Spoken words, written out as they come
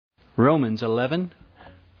Romans 11,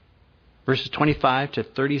 verses 25 to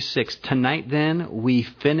 36. Tonight then, we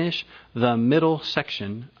finish the middle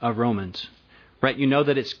section of Romans. Right? You know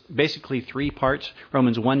that it's basically 3 parts,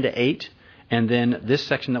 Romans 1 to 8. And then this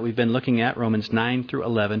section that we've been looking at, Romans 9 through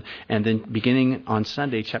 11. And then beginning on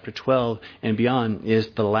Sunday, chapter 12 and beyond is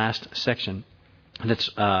the last section that's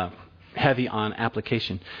heavy on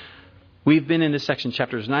application. We've been in this section,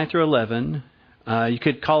 chapters 9 through 11. You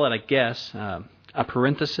could call it, I guess, a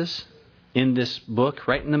parenthesis in this book,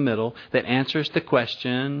 right in the middle, that answers the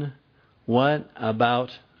question, what about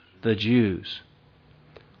the Jews?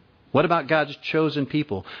 What about God's chosen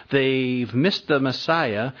people? They've missed the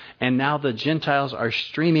Messiah, and now the Gentiles are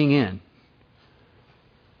streaming in.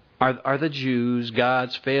 Are the Jews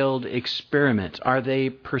God's failed experiment? Are they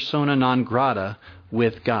persona non grata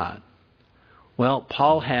with God? Well,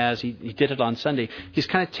 Paul he did it on Sunday. He's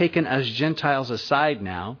kind of taken us Gentiles aside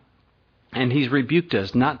now, and he's rebuked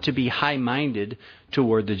us not to be high-minded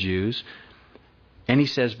toward the Jews. And he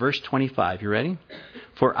says, verse 25, you ready?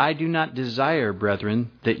 For I do not desire, brethren,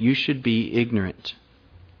 that you should be ignorant.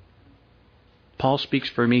 Paul speaks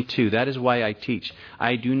for me too. That is why I teach.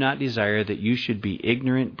 I do not desire that you should be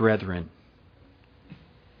ignorant, brethren.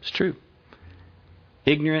 It's true.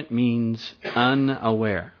 Ignorant means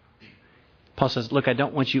unaware. Paul says, look, I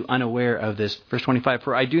don't want you unaware of this. Verse 25,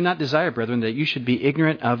 for I do not desire, brethren, that you should be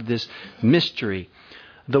ignorant of this mystery.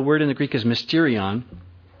 The word in the Greek is mysterion.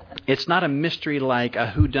 It's not a mystery like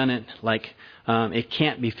a whodunit, like it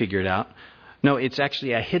can't be figured out. No, it's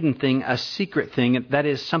actually a hidden thing, a secret thing. That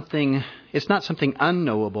is something, it's not something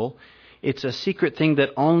unknowable. It's a secret thing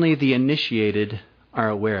that only the initiated are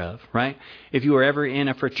aware of, right? If you were ever in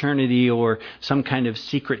a fraternity or some kind of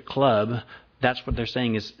secret club, that's what they're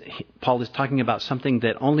saying is, Paul is talking about something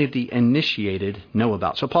that only the initiated know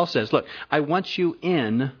about. So Paul says, look, I want you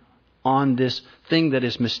in on this thing that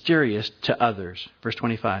is mysterious to others. Verse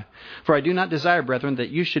 25. For I do not desire, brethren, that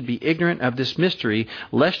you should be ignorant of this mystery,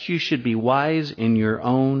 lest you should be wise in your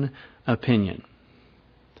own opinion.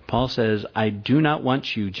 Paul says, I do not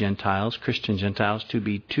want you Gentiles, Christian Gentiles, to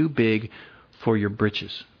be too big for your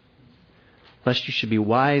britches, lest you should be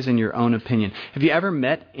wise in your own opinion. Have you ever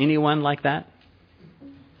met anyone like that?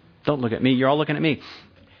 Don't look at me. You're all looking at me.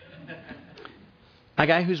 A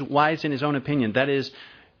guy who's wise in his own opinion. That is,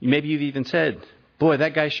 maybe you've even said, boy,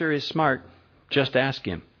 that guy sure is smart. Just ask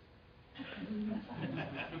him.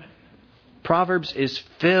 Proverbs is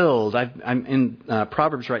filled. I'm in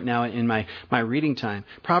Proverbs right now in my reading time.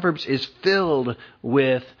 Proverbs is filled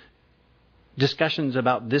with discussions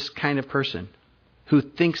about this kind of person who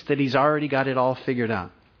thinks that he's already got it all figured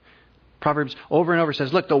out. Proverbs over and over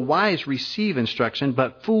says, look, the wise receive instruction,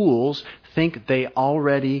 but fools think they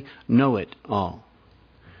already know it all.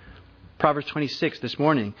 Proverbs 26 this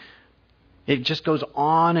morning, it just goes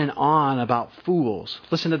on and on about fools.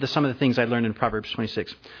 Listen to some of the things I learned in Proverbs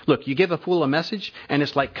 26. Look, you give a fool a message, and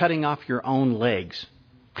it's like cutting off your own legs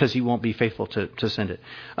because he won't be faithful to send it.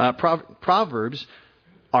 Proverbs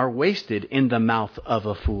are wasted in the mouth of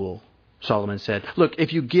a fool, Solomon said. Look,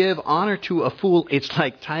 if you give honor to a fool, it's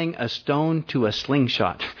like tying a stone to a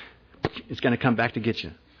slingshot. It's going to come back to get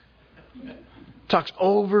you. Talks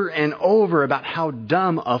over and over about how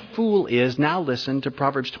dumb a fool is. Now listen to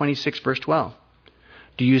Proverbs 26, verse 12.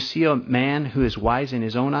 Do you see a man who is wise in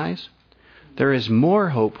his own eyes? There is more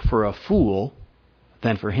hope for a fool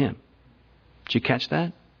than for him. Did you catch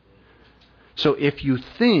that? So if you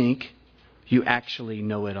think you actually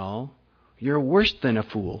know it all, you're worse than a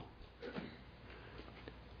fool.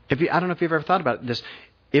 I don't know if you've ever thought about this.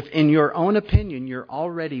 If in your own opinion you're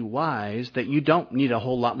already wise, that you don't need a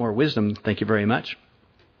whole lot more wisdom, thank you very much,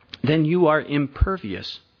 then you are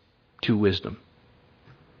impervious to wisdom.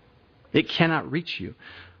 It cannot reach you.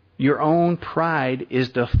 Your own pride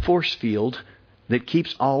is the force field that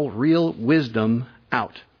keeps all real wisdom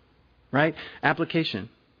out. Right? Application.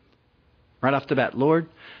 Right off the bat, Lord,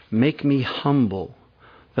 make me humble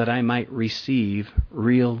that I might receive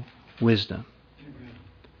real wisdom.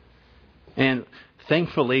 And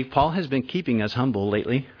thankfully, Paul has been keeping us humble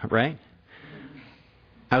lately, right?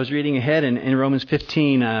 I was reading ahead in Romans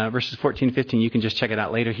 15, verses 14 and 15. You can just check it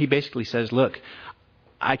out later. He basically says, look,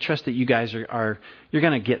 I trust that you guys you're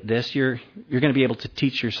going to get this. You're going to be able to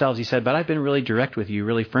teach yourselves. He said, but I've been really direct with you,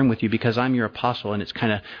 really firm with you, because I'm your apostle and it's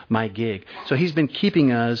kind of my gig. So he's been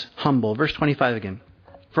keeping us humble. Verse 25 again.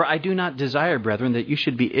 For I do not desire, brethren, that you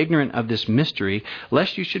should be ignorant of this mystery,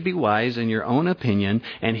 lest you should be wise in your own opinion.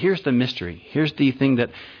 And here's the mystery. Here's the thing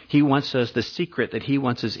that he wants us, the secret that he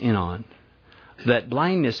wants us in on. That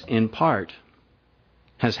blindness in part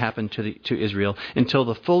has happened to Israel until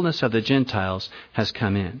the fullness of the Gentiles has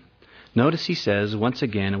come in. Notice he says, once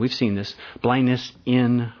again, and we've seen this, blindness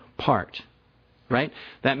in part. Right?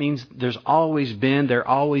 That means there's always been, there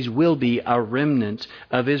always will be a remnant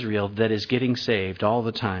of Israel that is getting saved all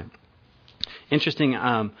the time. Interesting,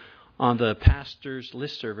 on the pastor's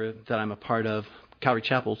listserv that I'm a part of, Calvary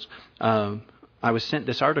Chapels, I was sent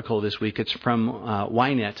this article this week. It's from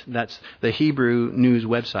Ynet. That's the Hebrew news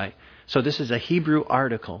website. So this is a Hebrew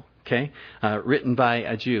article, okay, written by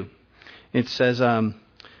a Jew. It says,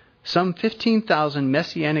 some 15,000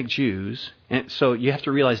 Messianic Jews, and so you have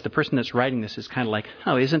to realize the person that's writing this is kind of like,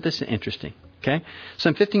 oh, isn't this interesting? Okay?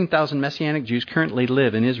 Some 15,000 Messianic Jews currently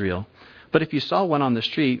live in Israel, but if you saw one on the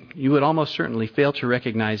street, you would almost certainly fail to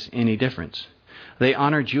recognize any difference. They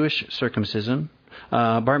honor Jewish circumcision,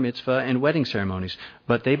 bar mitzvah, and wedding ceremonies,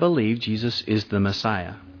 but they believe Jesus is the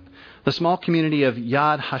Messiah. The small community of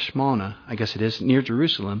Yad Hashmona, I guess it is, near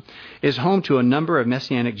Jerusalem, is home to a number of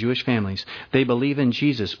Messianic Jewish families. They believe in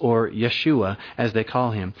Jesus, or Yeshua, as they call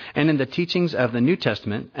him, and in the teachings of the New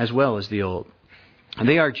Testament as well as the Old.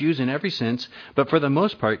 They are Jews in every sense, but for the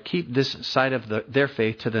most part keep this side of their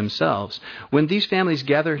faith to themselves. When these families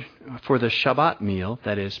gather for the Shabbat meal,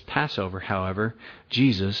 that is Passover, however,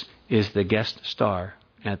 Jesus is the guest star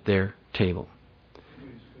at their table.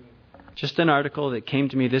 Just an article that came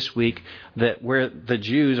to me this week that where the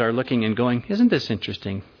Jews are looking and going, isn't this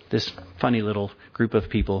interesting? This funny little group of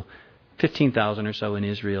people, 15,000 or so in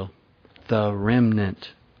Israel, the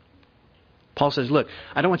remnant. Paul says, look,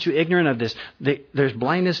 I don't want you ignorant of this. There's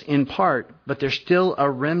blindness in part, but there's still a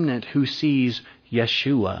remnant who sees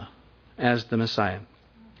Yeshua as the Messiah.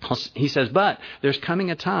 He says, but there's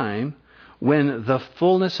coming a time when the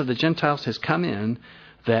fullness of the Gentiles has come in,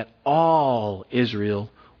 that all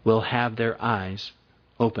Israel will have their eyes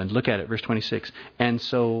opened. Look at it, verse 26. And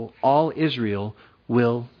so all Israel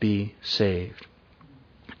will be saved.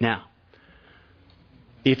 Now,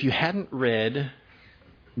 if you hadn't read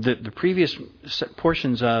the previous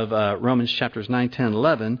portions of Romans chapters 9, 10,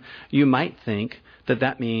 11, you might think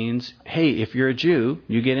that means, hey, if you're a Jew,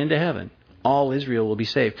 you get into heaven. All Israel will be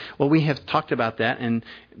saved. Well, we have talked about that, and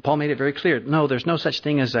Paul made it very clear. No, there's no such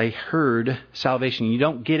thing as a herd salvation. You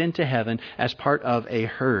don't get into heaven as part of a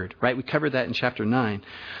herd, right? We covered that in chapter 9.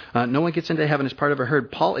 No one gets into heaven as part of a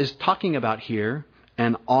herd. Paul is talking about here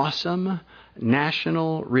an awesome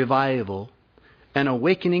national revival, an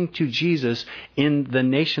awakening to Jesus in the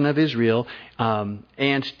nation of Israel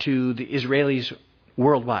and to the Israelis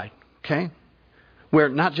worldwide, okay? Where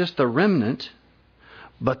not just the remnant,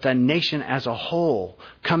 but the nation as a whole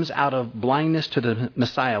comes out of blindness to the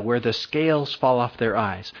Messiah, where the scales fall off their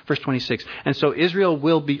eyes. Verse 26. And so all Israel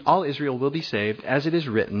will be saved, as it is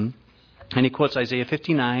written. And he quotes Isaiah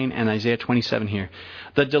 59 and Isaiah 27 here.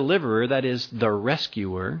 The deliverer, that is the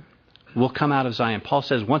rescuer, will come out of Zion. Paul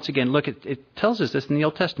says, once again, look, it tells us this in the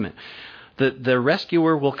Old Testament. The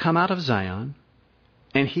rescuer will come out of Zion,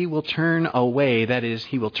 and he will turn away, that is,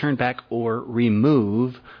 he will turn back or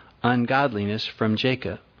remove ungodliness from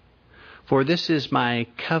Jacob. For this is my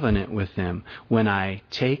covenant with them when I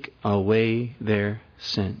take away their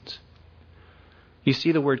sins. You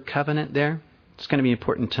see the word covenant there? It's going to be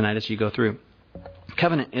important tonight as you go through.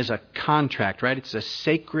 Covenant is a contract, right? It's a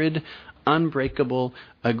sacred, unbreakable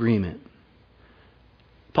agreement.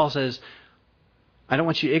 Paul says, I don't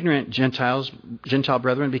want you ignorant, Gentile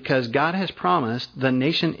brethren, because God has promised the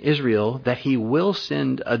nation Israel that he will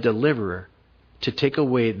send a deliverer to take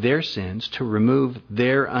away their sins, to remove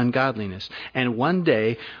their ungodliness. And one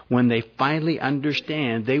day, when they finally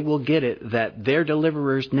understand, they will get it that their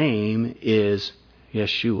deliverer's name is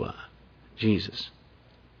Yeshua, Jesus.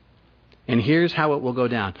 And here's how it will go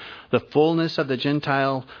down. The fullness of the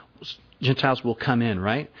Gentiles will come in,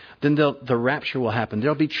 right? Then the rapture will happen.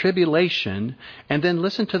 There'll be tribulation. And then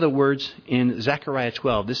listen to the words in Zechariah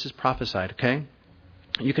 12. This is prophesied, okay?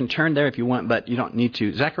 You can turn there if you want, but you don't need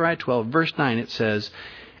to. Zechariah 12, verse 9, it says,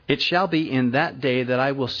 It shall be in that day that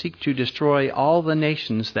I will seek to destroy all the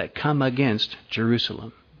nations that come against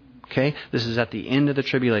Jerusalem. Okay? This is at the end of the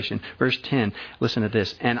tribulation. Verse 10, listen to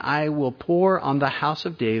this. And I will pour on the house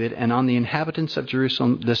of David and on the inhabitants of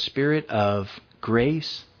Jerusalem the spirit of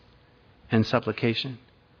grace and supplication.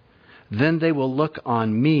 Then they will look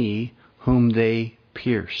on me whom they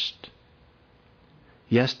pierced.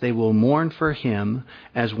 Yes, they will mourn for him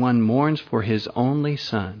as one mourns for his only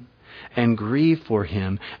son, and grieve for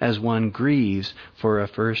him as one grieves for a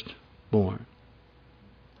firstborn.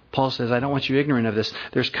 Paul says, I don't want you ignorant of this.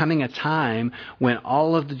 There's coming a time when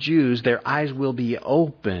all of the Jews, their eyes will be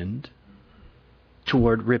opened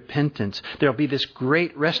toward repentance. There'll be this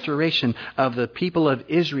great restoration of the people of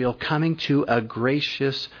Israel coming to a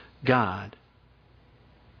gracious God.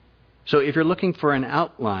 So if you're looking for an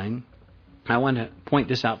outline, I want to point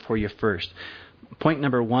this out for you first. Point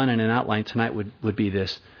number one in an outline tonight would be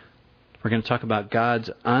this. We're going to talk about God's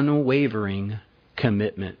unwavering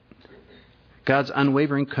commitment. God's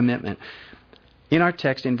unwavering commitment. In our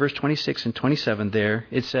text, in verse 26 and 27 there,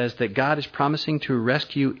 it says that God is promising to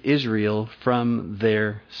rescue Israel from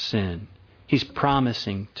their sin. He's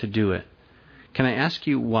promising to do it. Can I ask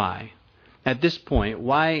you why? At this point,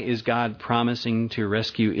 why is God promising to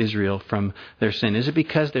rescue Israel from their sin? Is it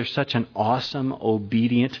because they're such an awesome,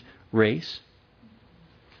 obedient race?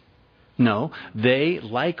 No. They,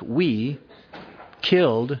 like we,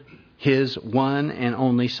 killed His one and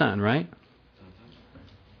only Son, right?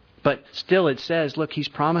 But still it says, look, He's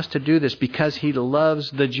promised to do this because He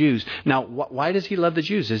loves the Jews. Now, why does He love the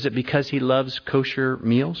Jews? Is it because He loves kosher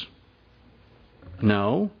meals?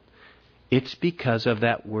 No. It's because of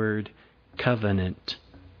that word covenant.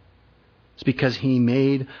 It's because He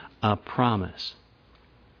made a promise.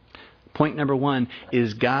 Point number one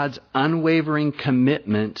is God's unwavering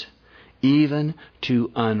commitment even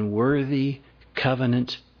to unworthy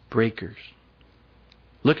covenant breakers.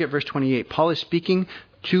 Look at verse 28. Paul is speaking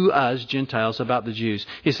to us Gentiles about the Jews.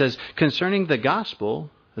 He says, concerning the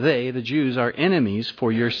gospel, they, the Jews, are enemies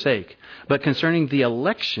for your sake. But concerning the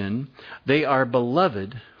election, they are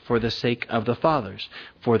beloved for the sake of the fathers.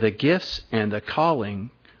 For the gifts and the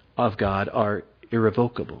calling of God are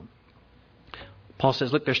irrevocable. Paul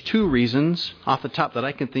says, look, there's two reasons off the top that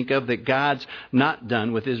I can think of that God's not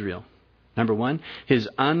done with Israel. Number one, His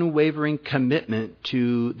unwavering commitment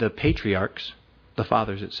to the patriarchs, the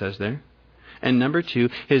fathers it says there. And number two,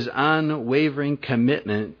 His unwavering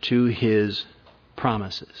commitment to His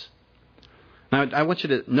promises. Now, I want you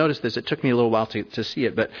to notice this. It took me a little while to see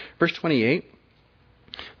it. But verse 28,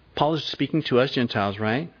 Paul is speaking to us Gentiles,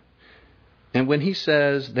 right? And when he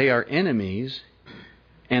says they are enemies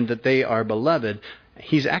and that they are beloved,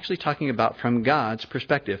 he's actually talking about from God's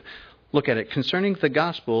perspective. Look at it. Concerning the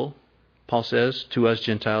gospel, Paul says to us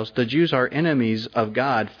Gentiles, the Jews are enemies of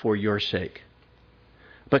God for your sake.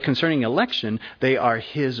 But concerning election, they are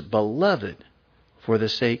His beloved for the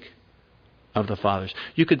sake of the fathers.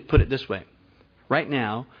 You could put it this way. Right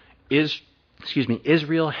now,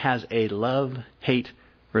 Israel has a love-hate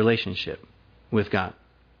relationship with God.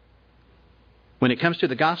 When it comes to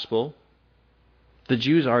the gospel, the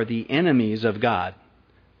Jews are the enemies of God.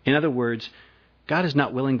 In other words, God is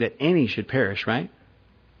not willing that any should perish, right?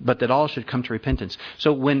 But that all should come to repentance.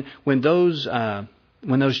 So when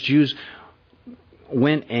those Jews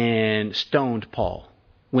went and stoned Paul,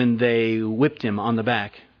 when they whipped him on the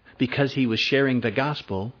back because he was sharing the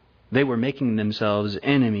gospel, they were making themselves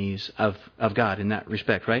enemies of God in that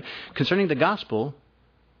respect, right? Concerning the gospel,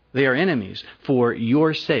 they are enemies for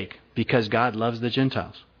your sake because God loves the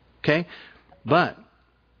Gentiles. Okay? But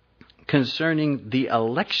concerning the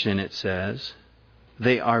election, it says,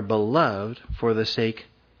 they are beloved for the sake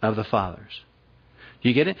of the fathers.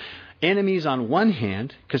 You get it? Enemies on one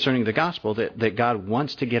hand concerning the gospel that God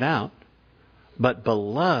wants to get out, but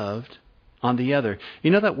beloved on the other.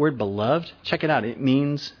 You know that word beloved? Check it out. It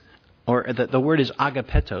means, or the word is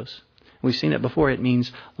agapetos. We've seen it before. It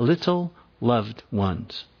means little loved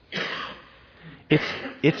ones.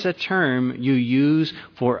 It's a term you use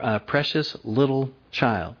for a precious little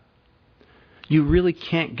child. You really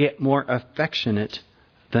can't get more affectionate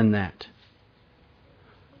than that.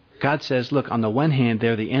 God says, look, on the one hand,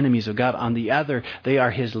 they're the enemies of God. On the other, they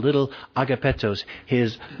are His little agapetos,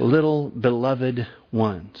 His little beloved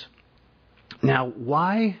ones. Now,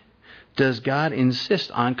 why does God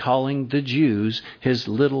insist on calling the Jews His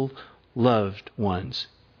little loved ones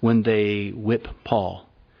when they whip Paul?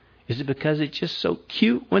 Is it because it's just so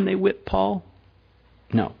cute when they whip Paul?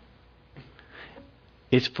 No.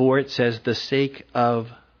 It's for, it says, the sake of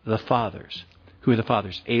the fathers. Who are the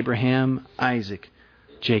fathers? Abraham, Isaac,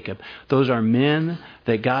 Jacob. Those are men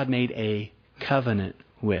that God made a covenant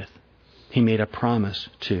with. He made a promise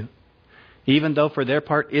to. Even though for their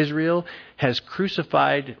part Israel has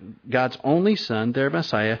crucified God's only Son, their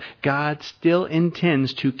Messiah, God still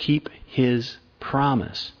intends to keep His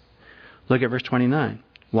promise. Look at verse 29.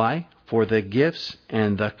 Why? For the gifts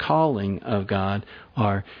and the calling of God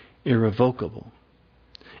are irrevocable.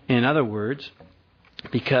 In other words,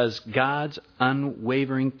 because God's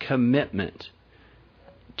unwavering commitment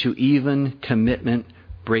to even commitment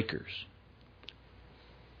breakers.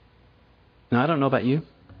 Now, I don't know about you,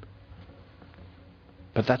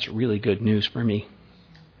 but that's really good news for me.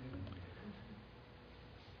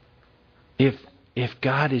 If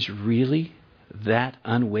God is really that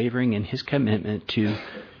unwavering in His commitment to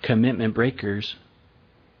commitment breakers,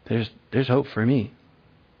 there's hope for me.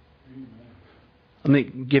 Let me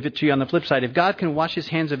give it to you on the flip side. If God can wash his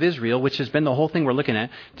hands of Israel, which has been the whole thing we're looking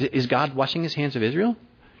at, is God washing his hands of Israel?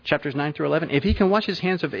 Chapters 9 through 11. If he can wash his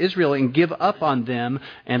hands of Israel and give up on them,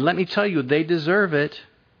 and let me tell you, they deserve it,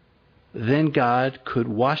 then God could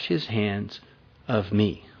wash his hands of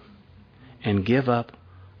me and give up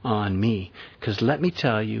on me. Because let me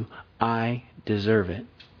tell you, I deserve it.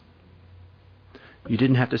 You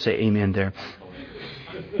didn't have to say amen there.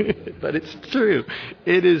 But it's true.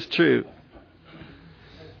 It is true.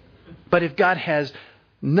 But if God has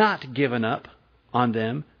not given up on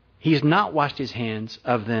them, he's not washed his hands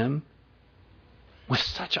of them, with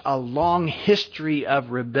such a long history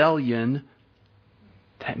of rebellion,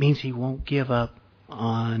 that means he won't give up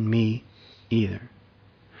on me either.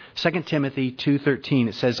 2 Timothy 2:13,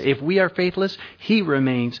 it says, if we are faithless, he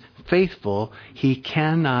remains faithful. He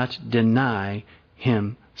cannot deny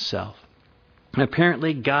himself.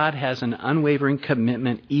 Apparently, God has an unwavering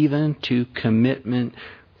commitment even to commitment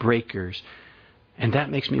breakers. And that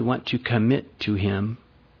makes me want to commit to him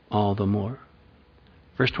all the more.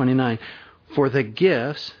 Verse 29, for the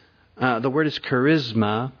gifts, the word is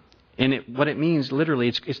charisma, and what it means literally,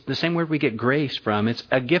 it's the same word we get grace from. It's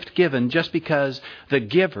a gift given just because the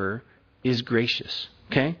giver is gracious.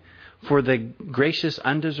 Okay? For the gracious,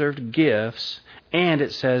 undeserved gifts, and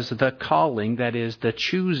it says the calling, that is the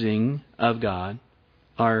choosing of God,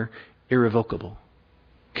 are irrevocable.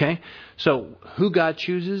 Okay? So who God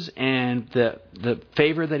chooses and the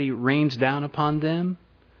favor that he rains down upon them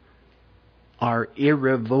are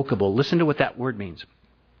irrevocable. Listen to what that word means.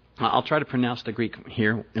 I'll try to pronounce the Greek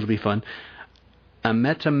here. It'll be fun.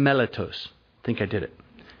 Ametameletos. I think I did it.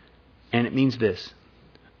 And it means this.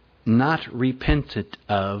 Not repentant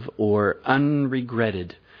of or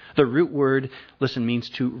unregretted. The root word, listen, means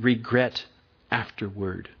to regret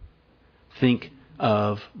afterward. Think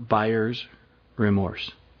of buyer's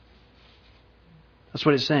remorse. That's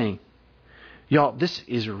what it's saying. Y'all, this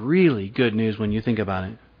is really good news when you think about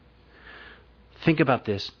it. Think about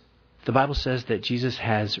this. The Bible says that Jesus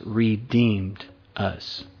has redeemed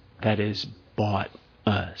us. That is, bought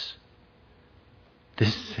us.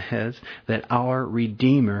 This says that our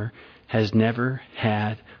Redeemer has never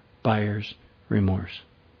had buyer's remorse.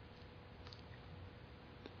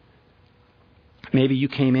 Maybe you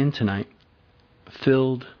came in tonight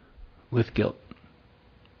filled with guilt.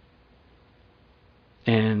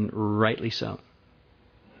 And rightly so.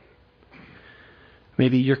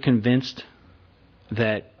 Maybe you're convinced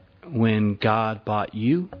that when God bought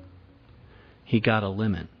you, he got a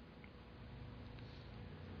limit.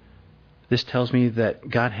 This tells me that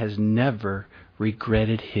God has never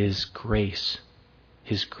regretted his grace,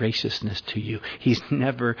 his graciousness to you. He's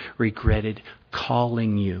never regretted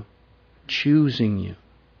calling you, choosing you.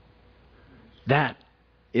 That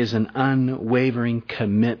is an unwavering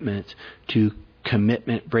commitment to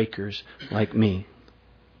commitment breakers like me.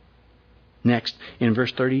 Next, in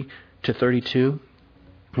verse 30 to 32,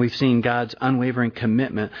 we've seen God's unwavering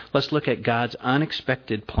commitment. Let's look at God's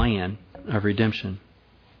unexpected plan of redemption.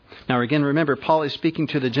 Now again, remember, Paul is speaking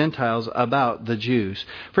to the Gentiles about the Jews.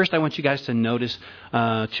 First, I want you guys to notice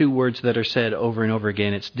two words that are said over and over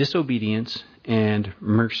again. It's disobedience and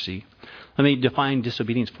mercy. Let me define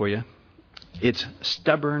disobedience for you. It's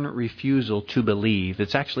stubborn refusal to believe.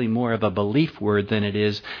 It's actually more of a belief word than it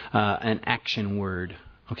is an action word.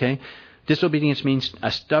 Okay? Disobedience means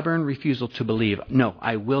a stubborn refusal to believe. No,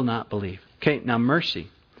 I will not believe. Okay, now mercy.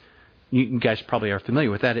 You guys probably are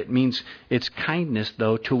familiar with that. It means it's kindness,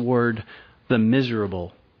 though, toward the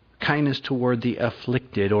miserable. Kindness toward the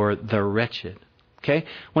afflicted or the wretched. Okay? I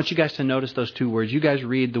want you guys to notice those two words. You guys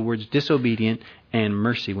read the words disobedient and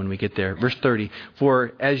mercy when we get there. Verse 30.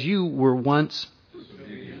 For as you were once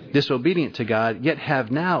disobedient to God, yet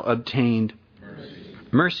have now obtained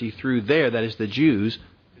mercy through that is the Jews'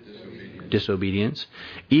 disobedience.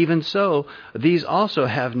 Even so, these also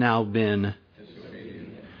have now been,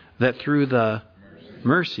 that through the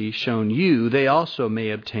mercy shown you, they also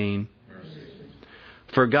may obtain.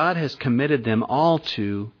 For God has committed them all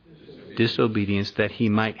to disobedience, that he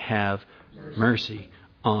might have mercy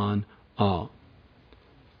on all.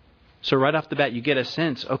 So right off the bat, you get a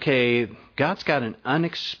sense, okay, God's got an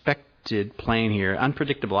unexpected plan here,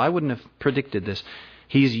 unpredictable. I wouldn't have predicted this.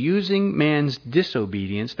 He's using man's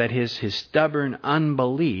disobedience, that is his stubborn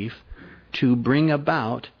unbelief, to bring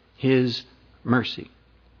about his mercy.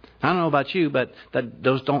 I don't know about you, but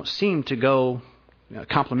those don't seem to go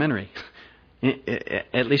complementary,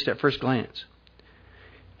 at least at first glance.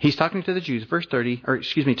 He's talking to the Jews, verse 30,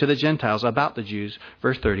 to the Gentiles about the Jews,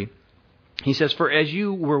 verse 30. He says, for as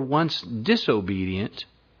you were once disobedient,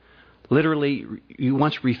 Literally, you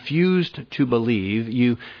once refused to believe.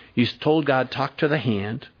 You told God, talk to the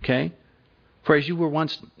hand, okay? For as you were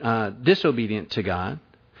once disobedient to God,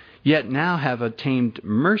 yet now have obtained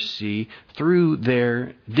mercy through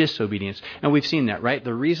their disobedience. And we've seen that, right?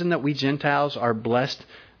 The reason that we Gentiles are blessed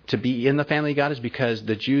to be in the family of God is because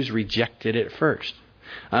the Jews rejected it first.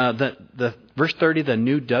 The verse 30, the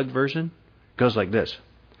New Doug version, goes like this.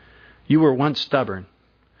 You were once stubborn,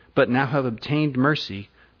 but now have obtained mercy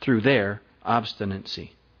through their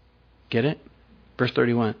obstinacy. Get it? Verse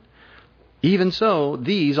 31. Even so,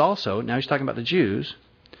 these also, now he's talking about the Jews,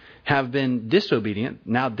 have been disobedient.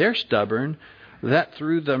 Now they're stubborn, that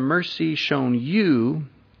through the mercy shown you,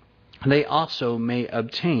 they also may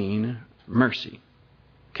obtain mercy.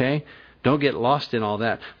 Okay? Don't get lost in all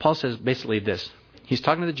that. Paul says basically this. He's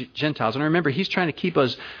talking to the Gentiles. And remember, he's trying to keep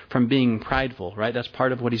us from being prideful, right? That's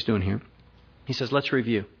part of what he's doing here. He says, let's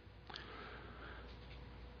review.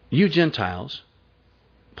 You Gentiles,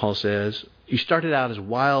 Paul says, you started out as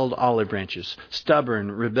wild olive branches,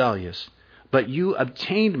 stubborn, rebellious. But you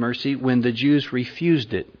obtained mercy when the Jews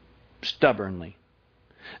refused it stubbornly.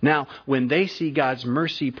 Now, when they see God's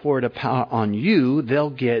mercy poured on you, they'll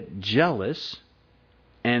get jealous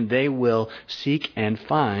and they will seek and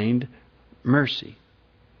find mercy.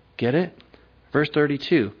 Get it? Verse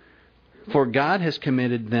 32. For God has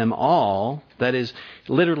committed them all, that is,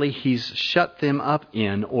 literally He's shut them up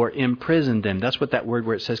in or imprisoned them. That's what that word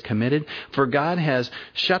where it says committed. For God has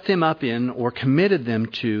shut them up in or committed them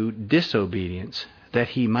to disobedience, that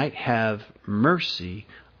He might have mercy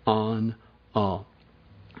on all.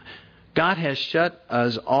 God has shut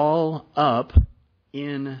us all up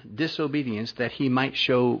in disobedience that He might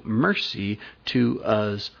show mercy to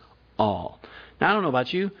us all. Now, I don't know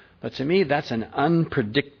about you, but to me, that's an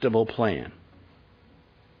unpredictable plan.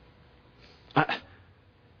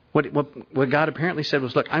 What God apparently said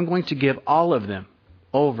was, look, I'm going to give all of them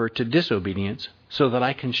over to disobedience so that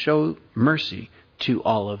I can show mercy to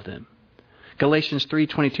all of them. Galatians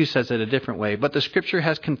 3:22 says it a different way. But the Scripture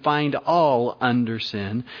has confined all under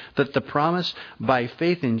sin, that the promise by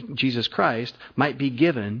faith in Jesus Christ might be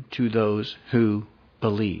given to those who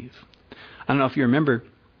believe. I don't know if you remember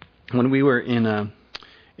when we were in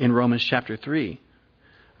Romans chapter 3.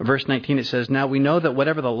 Verse 19, it says, Now we know that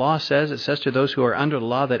whatever the law says, it says to those who are under the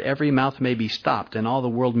law that every mouth may be stopped and all the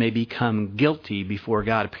world may become guilty before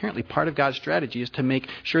God. Apparently, part of God's strategy is to make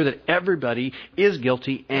sure that everybody is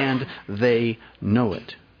guilty and they know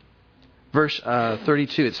it. Verse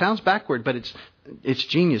 32, it sounds backward, but it's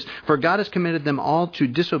genius. For God has committed them all to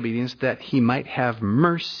disobedience that He might have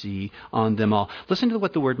mercy on them all. Listen to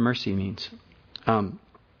what the word mercy means. In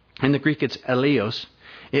the Greek, it's eleos.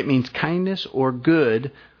 It means kindness or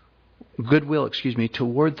goodwill,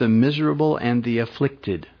 toward the miserable and the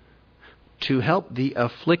afflicted. To help the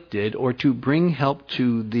afflicted or to bring help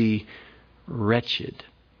to the wretched.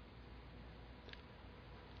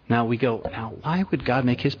 Now we go, why would God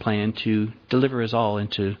make His plan to deliver us all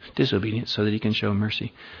into disobedience so that He can show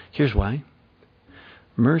mercy? Here's why.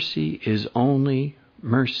 Mercy is only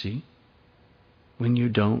mercy when you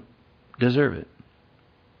don't deserve it.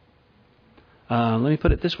 Let me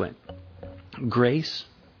put it this way. Grace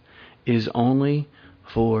is only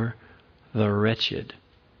for the wretched.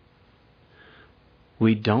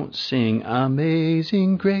 We don't sing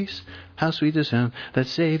Amazing Grace, how sweet the sound that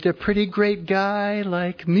saved a pretty great guy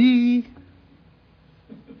like me.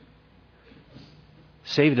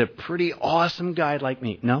 Saved a pretty awesome guy like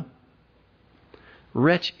me. No.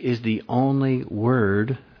 Wretch is the only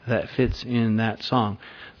word that fits in that song.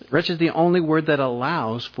 Wretch is the only word that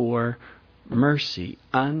allows for mercy,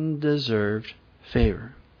 undeserved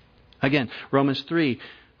favor. Again, Romans 3,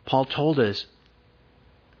 Paul told us,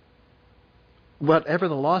 whatever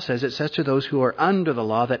the law says, it says to those who are under the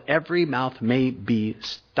law that every mouth may be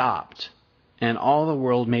stopped and all the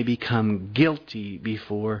world may become guilty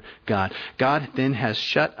before God. God then has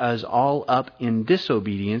shut us all up in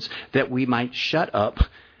disobedience that we might shut up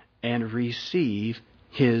and receive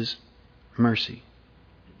His mercy.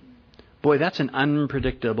 Boy, that's an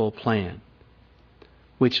unpredictable plan.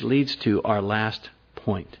 Which leads to our last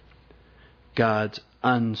point. God's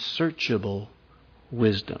unsearchable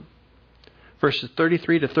wisdom. Verses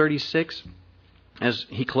 33 to 36, as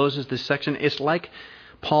he closes this section, it's like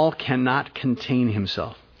Paul cannot contain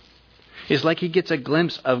himself. It's like he gets a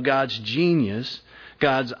glimpse of God's genius,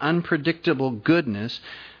 God's unpredictable goodness,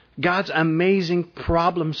 God's amazing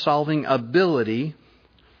problem-solving ability.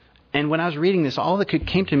 And when I was reading this, all that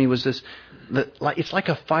came to me was this, it's like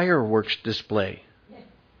a fireworks display.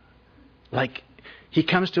 Like, he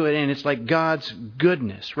comes to it and it's like God's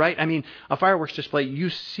goodness, right? I mean, a fireworks display, you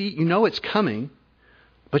know it's coming,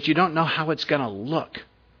 but you don't know how it's going to look.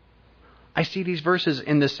 I see these verses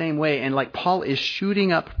in the same way, and like Paul is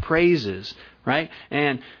shooting up praises, right?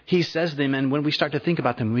 And he says them, and when we start to think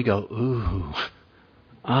about them, we go, ooh,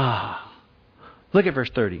 ah. Look at verse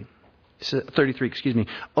 33.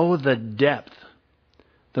 Oh, the depth.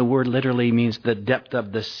 The word literally means the depth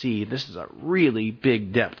of the sea. This is a really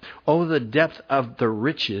big depth. Oh, the depth of the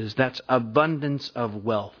riches. That's abundance of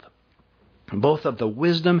wealth. Both of the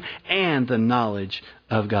wisdom and the knowledge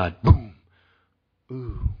of God. Boom.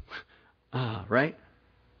 Ooh. Ah, right?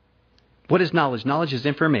 What is knowledge? Knowledge is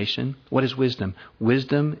information. What is wisdom?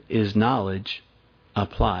 Wisdom is knowledge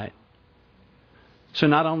applied. So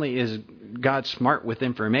not only is God smart with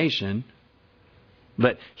information,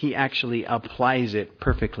 but He actually applies it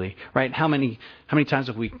perfectly, right? How many times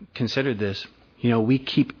have we considered this?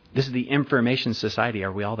 This is the information society.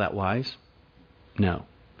 Are we all that wise? No.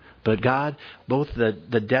 But God, both the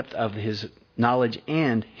depth of His knowledge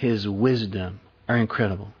and His wisdom are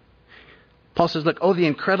incredible. Paul says, look, oh, the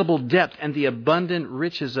incredible depth and the abundant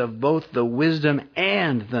riches of both the wisdom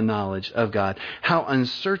and the knowledge of God. How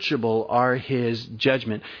unsearchable are His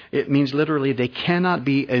judgment. It means literally they cannot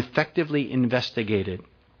be effectively investigated.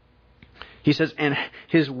 He says, and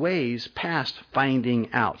His ways past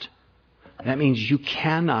finding out. That means you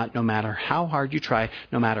cannot, no matter how hard you try,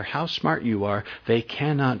 no matter how smart you are, they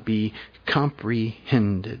cannot be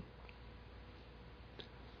comprehended.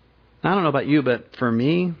 I don't know about you, but for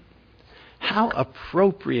me, how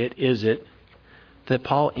appropriate is it that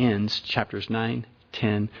Paul ends chapters 9,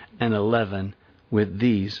 10, and 11 with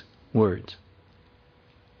these words?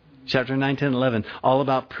 Chapter 9, 10, 11, all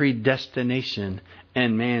about predestination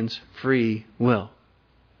and man's free will.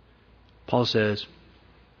 Paul says,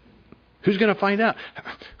 who's going to find out?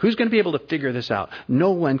 Who's going to be able to figure this out?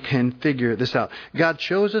 No one can figure this out. God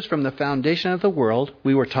chose us from the foundation of the world.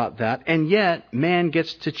 We were taught that. And yet, man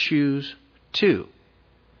gets to choose too.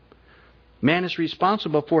 Man is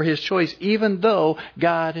responsible for his choice, even though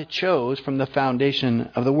God chose from the foundation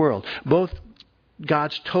of the world. Both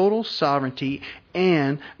God's total sovereignty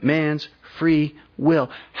and man's free will.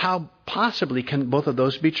 How possibly can both of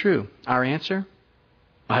those be true? Our answer?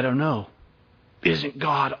 I don't know. Isn't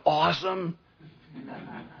God awesome?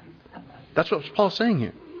 That's what Paul's saying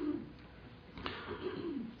here.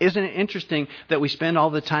 Isn't it interesting that we spend all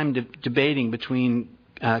the time debating between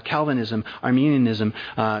Calvinism, Arminianism,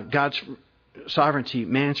 God's sovereignty,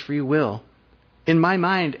 man's free will? In my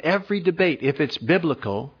mind, every debate, if it's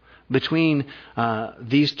biblical, between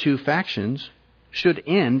these two factions should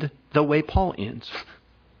end the way Paul ends.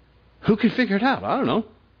 Who can figure it out? I don't know.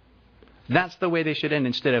 That's the way they should end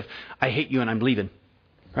instead of, I hate you and I'm leaving.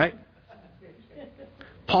 Right?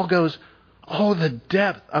 Paul goes, oh, the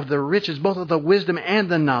depth of the riches, both of the wisdom and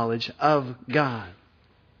the knowledge of God.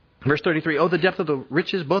 Verse 33, oh, the depth of the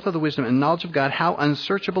riches, both of the wisdom and knowledge of God, how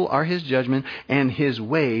unsearchable are His judgment and His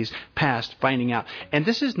ways past finding out. And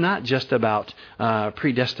this is not just about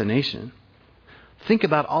predestination. Think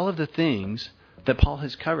about all of the things that Paul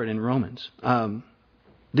has covered in Romans.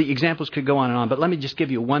 The examples could go on and on, but let me just give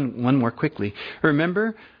you one more quickly.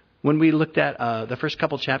 Remember when we looked at the first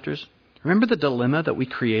couple chapters? Remember the dilemma that we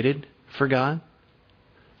created for God?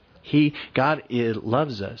 God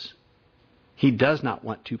loves us. He does not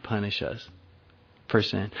want to punish us for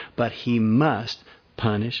sin, but He must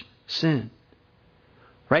punish sin.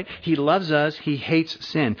 Right? He loves us. He hates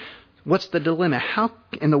sin. What's the dilemma? How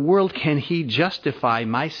in the world can He justify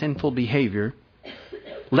my sinful behavior,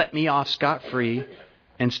 let me off scot-free,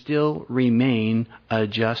 and still remain a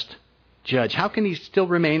just judge? How can He still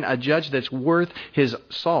remain a judge that's worth His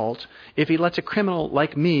salt if He lets a criminal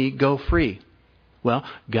like me go free? Well,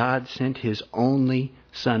 God sent His only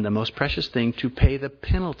Son, the most precious thing, to pay the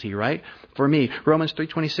penalty, right? For me. Romans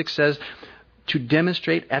 3:26 says, to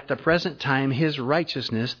demonstrate at the present time His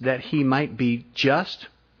righteousness, that He might be just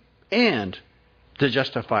and the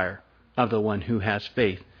justifier of the one who has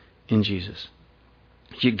faith in Jesus.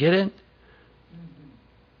 Do you get it?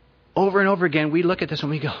 Over and over again, we look at this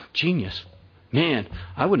and we go, genius. Man,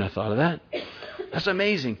 I wouldn't have thought of that. That's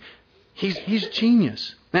amazing. He's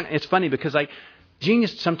genius. And it's funny because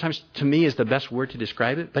genius sometimes to me is the best word to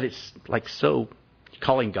describe it, but it's like so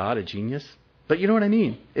calling God a genius. But you know what I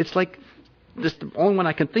mean? It's like this the only one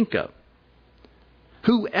I can think of.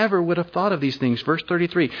 Whoever would have thought of these things? Verse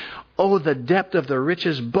 33. Oh, the depth of the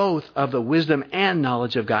riches, both of the wisdom and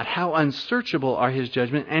knowledge of God. How unsearchable are His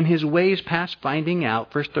judgment and His ways past finding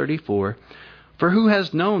out. Verse 34. For who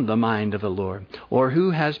has known the mind of the Lord? Or who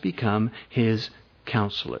has become His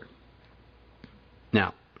counselor?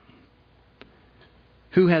 Now,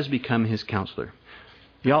 who has become His counselor?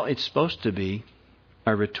 Y'all, it's supposed to be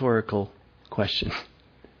a rhetorical question.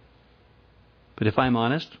 But if I'm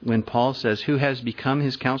honest, when Paul says, who has become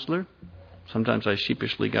his counselor? Sometimes I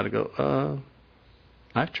sheepishly got to go,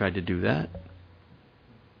 I've tried to do that.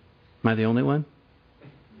 Am I the only one?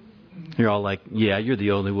 You're all like, yeah, you're the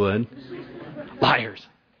only one. Liars.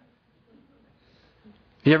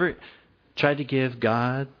 You ever tried to give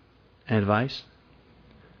God advice?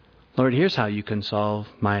 Lord, here's how you can solve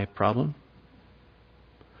my problem.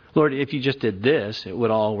 Lord, if you just did this, it would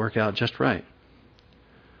all work out just right.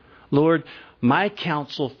 Lord, my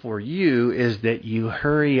counsel for you is that you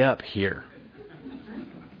hurry up here.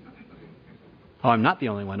 Oh, I'm not the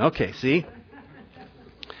only one. Okay, see?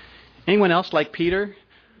 Anyone else like Peter?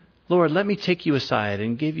 Lord, let me take you aside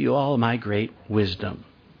and give you all my great wisdom.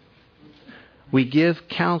 We give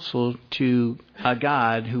counsel to a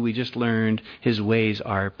God who we just learned his ways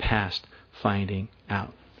are past finding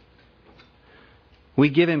out. We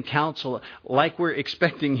give him counsel like we're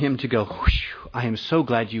expecting him to go, I am so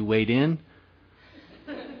glad you weighed in.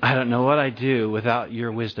 I don't know what I'd do without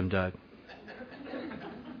your wisdom, Doug.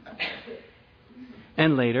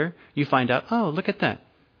 And later, you find out, oh, look at that.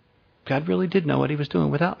 God really did know what he was doing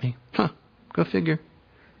without me. Go figure.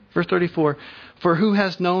 Verse 34, for who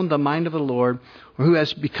has known the mind of the Lord, or who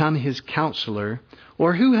has become his counselor,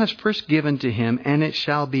 or who has first given to him, and it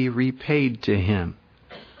shall be repaid to him.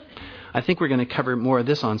 I think we're going to cover more of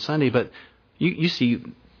this on Sunday, but you see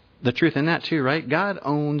the truth in that too, right? God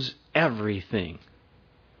owns everything.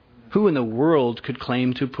 Who in the world could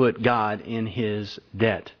claim to put God in his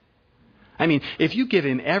debt? I mean, if you give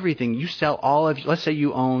him everything, you sell all of, let's say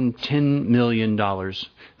you own $10 million.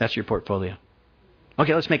 That's your portfolio.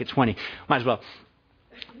 Okay, let's make it 20. Might as well.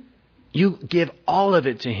 You give all of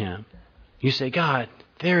it to him. You say, God,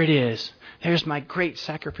 there it is. There's my great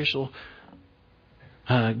sacrificial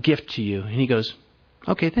gift to you. And he goes,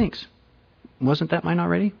 okay, thanks. Wasn't that mine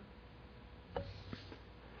already?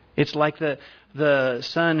 It's like the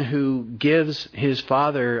son who gives his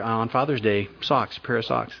father on Father's Day a pair of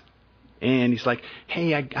socks. And he's like,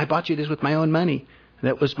 hey, I bought you this with my own money.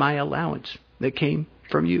 That was my allowance that came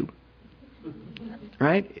from you.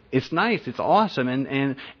 Right? It's nice. It's awesome.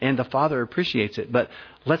 And the Father appreciates it. But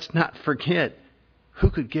let's not forget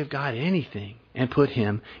who could give God anything and put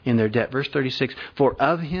him in their debt. Verse 36, for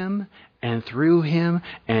of him and through him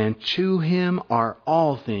and to him are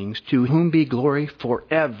all things, to whom be glory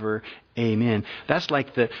forever. Amen. That's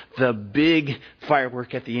like the big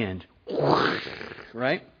firework at the end.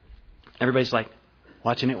 Right? Everybody's like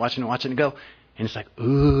watching it go. And it's like,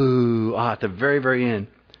 ooh, at the very, very end.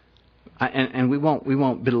 And we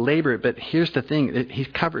won't belabor it, but here's the thing. He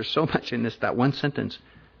covers so much in that one sentence.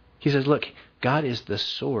 He says, look, God is the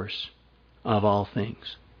source of all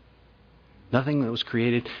things. Nothing that was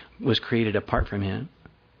created apart from him.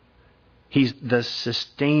 He's the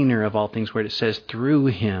sustainer of all things, where it says through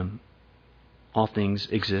him all things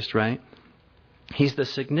exist, right? He's the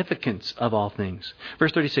significance of all things.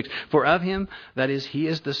 Verse 36, for of him, that is, he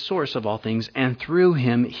is the source of all things, and through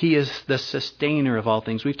him, he is the sustainer of all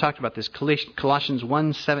things. We've talked about this. Colossians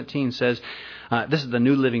 1:17 says, this is the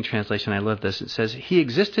New Living Translation. I love this. It says, he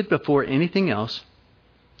existed before anything else,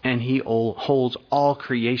 and he holds all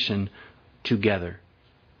creation together.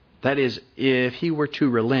 That is, if he were to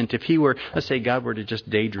relent, let's say God were to just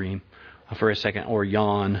daydream for a second or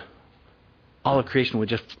yawn, all of creation would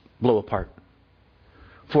just blow apart.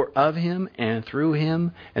 For of him and through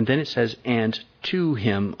him, and then it says, and to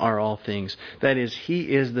him are all things. That is, he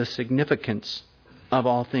is the significance of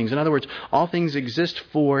all things. In other words, all things exist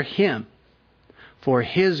for him, for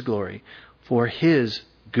his glory, for his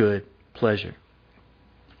good pleasure.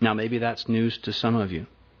 Now, maybe that's news to some of you.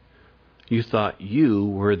 You thought you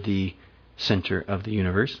were the center of the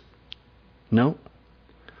universe. No.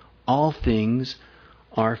 All things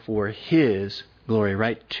are for his glory,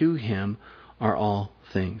 right? To him are all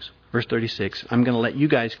things. Verse 36, I'm going to let you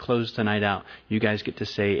guys close tonight out. You guys get to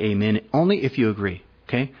say amen only if you agree.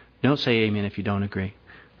 Okay? Don't say amen if you don't agree.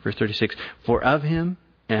 Verse 36, for of him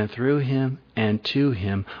and through him and to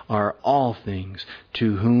him are all things,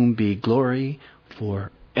 to whom be glory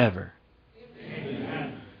forever.